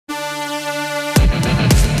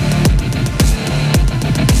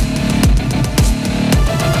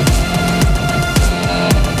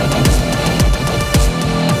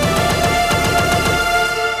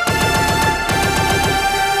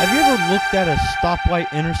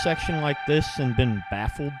stoplight intersection like this and been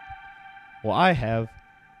baffled? Well, I have.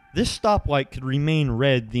 This stoplight could remain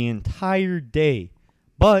red the entire day,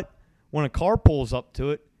 but when a car pulls up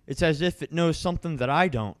to it, it's as if it knows something that I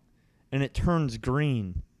don't, and it turns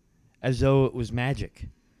green, as though it was magic.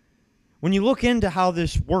 When you look into how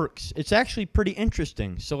this works, it's actually pretty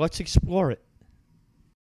interesting, so let's explore it.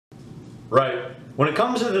 Right. When it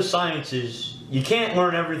comes to the sciences, you can't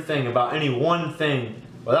learn everything about any one thing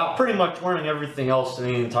without pretty much learning everything else in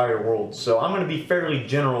the entire world. So I'm going to be fairly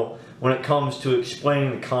general when it comes to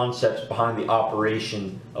explaining the concepts behind the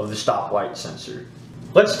operation of the stoplight sensor.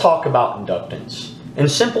 Let's talk about inductance. In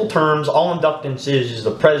simple terms, all inductance is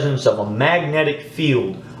the presence of a magnetic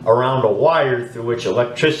field around a wire through which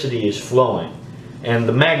electricity is flowing. And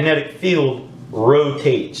the magnetic field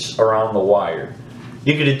rotates around the wire.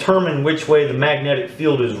 You can determine which way the magnetic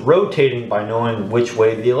field is rotating by knowing which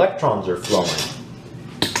way the electrons are flowing.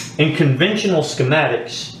 In conventional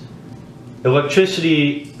schematics,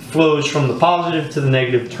 electricity flows from the positive to the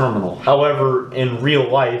negative terminal. However, in real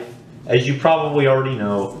life, as you probably already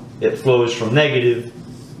know, it flows from negative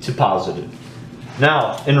to positive.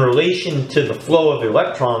 Now, in relation to the flow of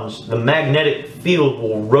electrons, the magnetic field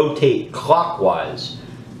will rotate clockwise.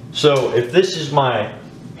 So if this is my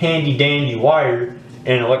handy dandy wire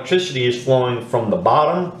and electricity is flowing from the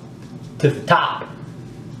bottom to the top,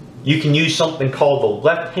 you can use something called the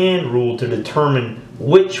left-hand rule to determine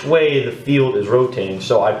which way the field is rotating.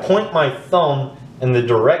 So I point my thumb in the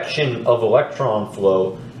direction of electron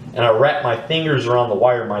flow and I wrap my fingers around the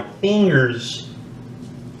wire. My fingers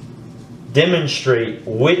demonstrate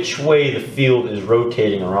which way the field is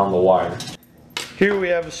rotating around the wire. Here we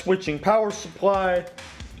have a switching power supply,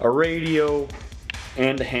 a radio,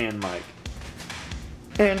 and a hand mic,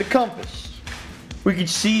 and a compass. We can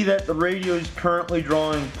see that the radio is currently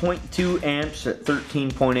drawing 0.2 amps at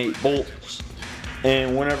 13.8 volts.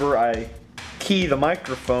 And whenever I key the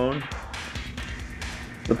microphone,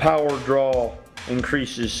 the power draw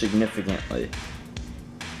increases significantly.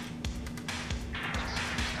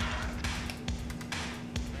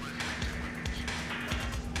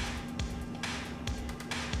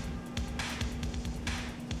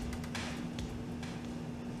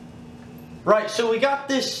 Right, so we got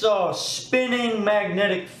this spinning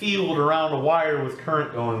magnetic field around a wire with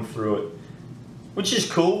current going through it, which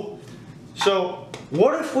is cool. So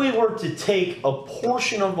what if we were to take a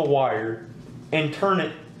portion of the wire and turn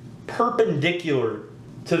it perpendicular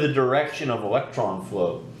to the direction of electron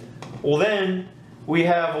flow? Well, then we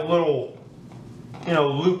have a little,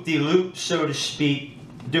 loop-de-loop, so to speak,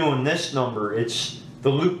 doing this number. The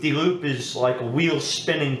loop-de-loop is like a wheel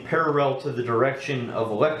spinning parallel to the direction of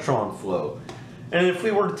electron flow. And if we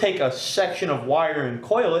were to take a section of wire and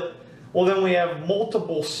coil it, well, then we have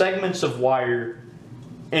multiple segments of wire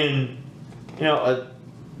in a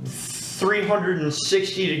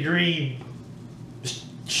 360-degree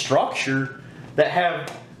structure that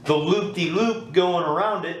have the loop-de-loop going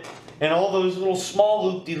around it, and all those little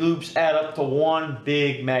small loop-de-loops add up to one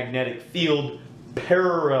big magnetic field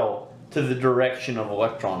parallel to the direction of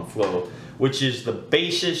electron flow, which is the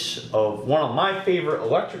basis of one of my favorite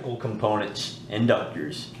electrical components,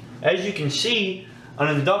 inductors. As you can see,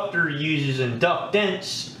 an inductor uses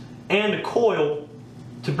inductance and a coil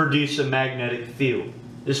to produce a magnetic field.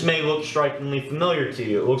 This may look strikingly familiar to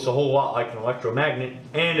you. It looks a whole lot like an electromagnet,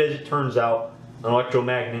 and as it turns out, an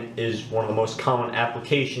electromagnet is one of the most common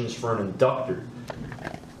applications for an inductor.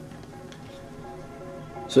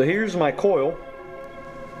 So here's my coil.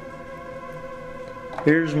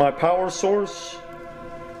 Here's my power source.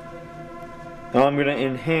 Now I'm going to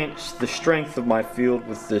enhance the strength of my field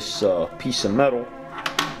with this piece of metal,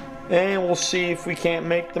 and we'll see if we can't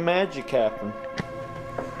make the magic happen.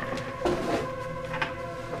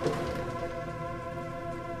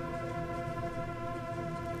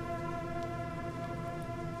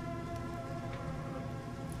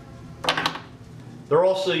 They're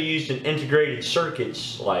also used in integrated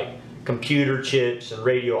circuits like computer chips and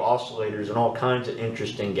radio oscillators and all kinds of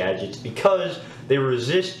interesting gadgets because they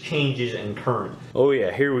resist changes in current. Oh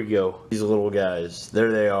yeah, here we go. These little guys,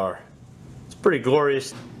 there they are. It's pretty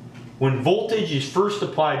glorious. When voltage is first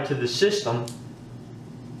applied to the system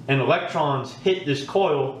and electrons hit this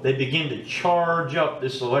coil, they begin to charge up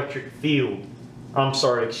this electric field.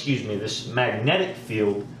 This magnetic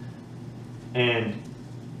field, and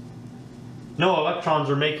no electrons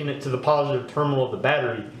are making it to the positive terminal of the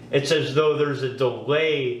battery. It's as though there's a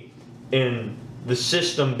delay in the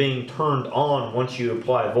system being turned on once you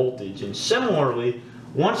apply voltage. And similarly,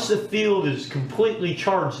 once the field is completely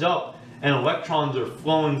charged up and electrons are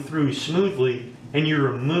flowing through smoothly and you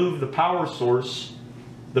remove the power source,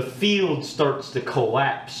 the field starts to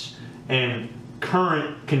collapse and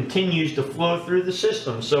current continues to flow through the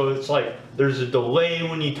system. So it's like there's a delay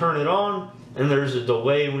when you turn it on and there's a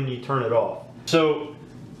delay when you turn it off. So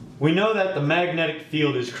we know that the magnetic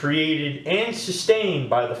field is created and sustained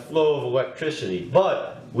by the flow of electricity,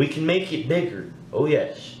 but we can make it bigger. Oh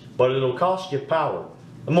yes, but it'll cost you power.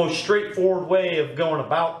 The most straightforward way of going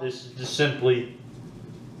about this is to simply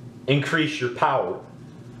increase your power.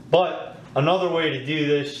 But another way to do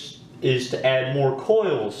this is to add more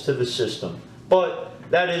coils to the system, but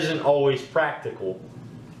that isn't always practical.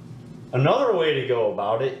 Another way to go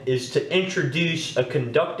about it is to introduce a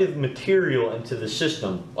conductive material into the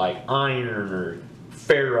system, like iron or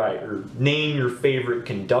ferrite, or name your favorite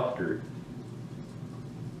conductor.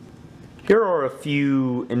 Here are a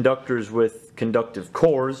few inductors with conductive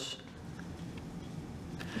cores.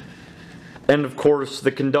 And of course,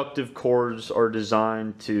 the conductive cores are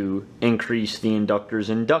designed to increase the inductor's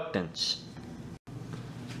inductance.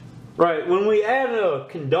 Right, when we add a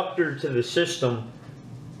conductor to the system,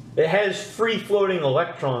 it has free-floating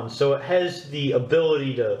electrons, so it has the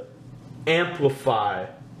ability to amplify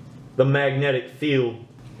the magnetic field.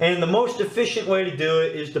 And the most efficient way to do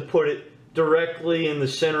it is to put it directly in the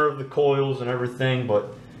center of the coils and everything,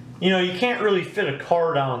 but you know, you can't really fit a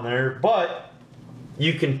car down there, but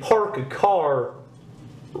you can park a car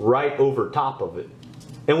right over top of it.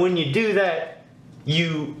 And when you do that,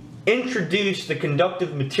 you introduce the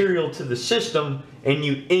conductive material to the system and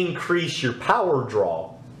you increase your power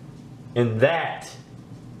draw. And that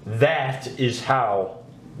is how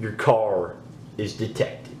your car is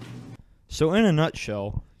detected. So in a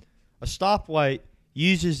nutshell, a stoplight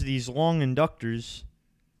uses these long inductors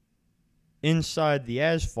inside the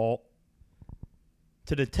asphalt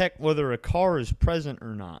to detect whether a car is present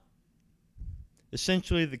or not.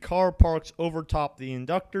 Essentially, the car parks over top the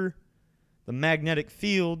inductor. The magnetic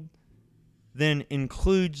field then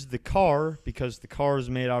includes the car because the car is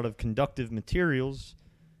made out of conductive materials.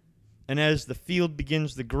 And as the field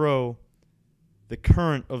begins to grow, the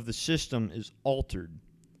current of the system is altered.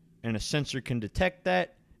 And a sensor can detect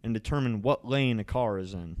that and determine what lane a car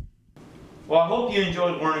is in. Well, I hope you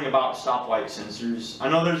enjoyed learning about stoplight sensors. I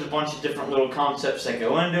know there's a bunch of different little concepts that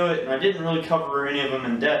go into it, and I didn't really cover any of them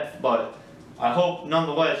in depth, but I hope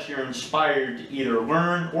nonetheless you're inspired to either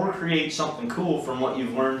learn or create something cool from what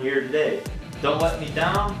you've learned here today. Don't let me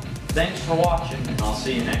down. Thanks for watching, and I'll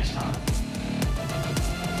see you next time.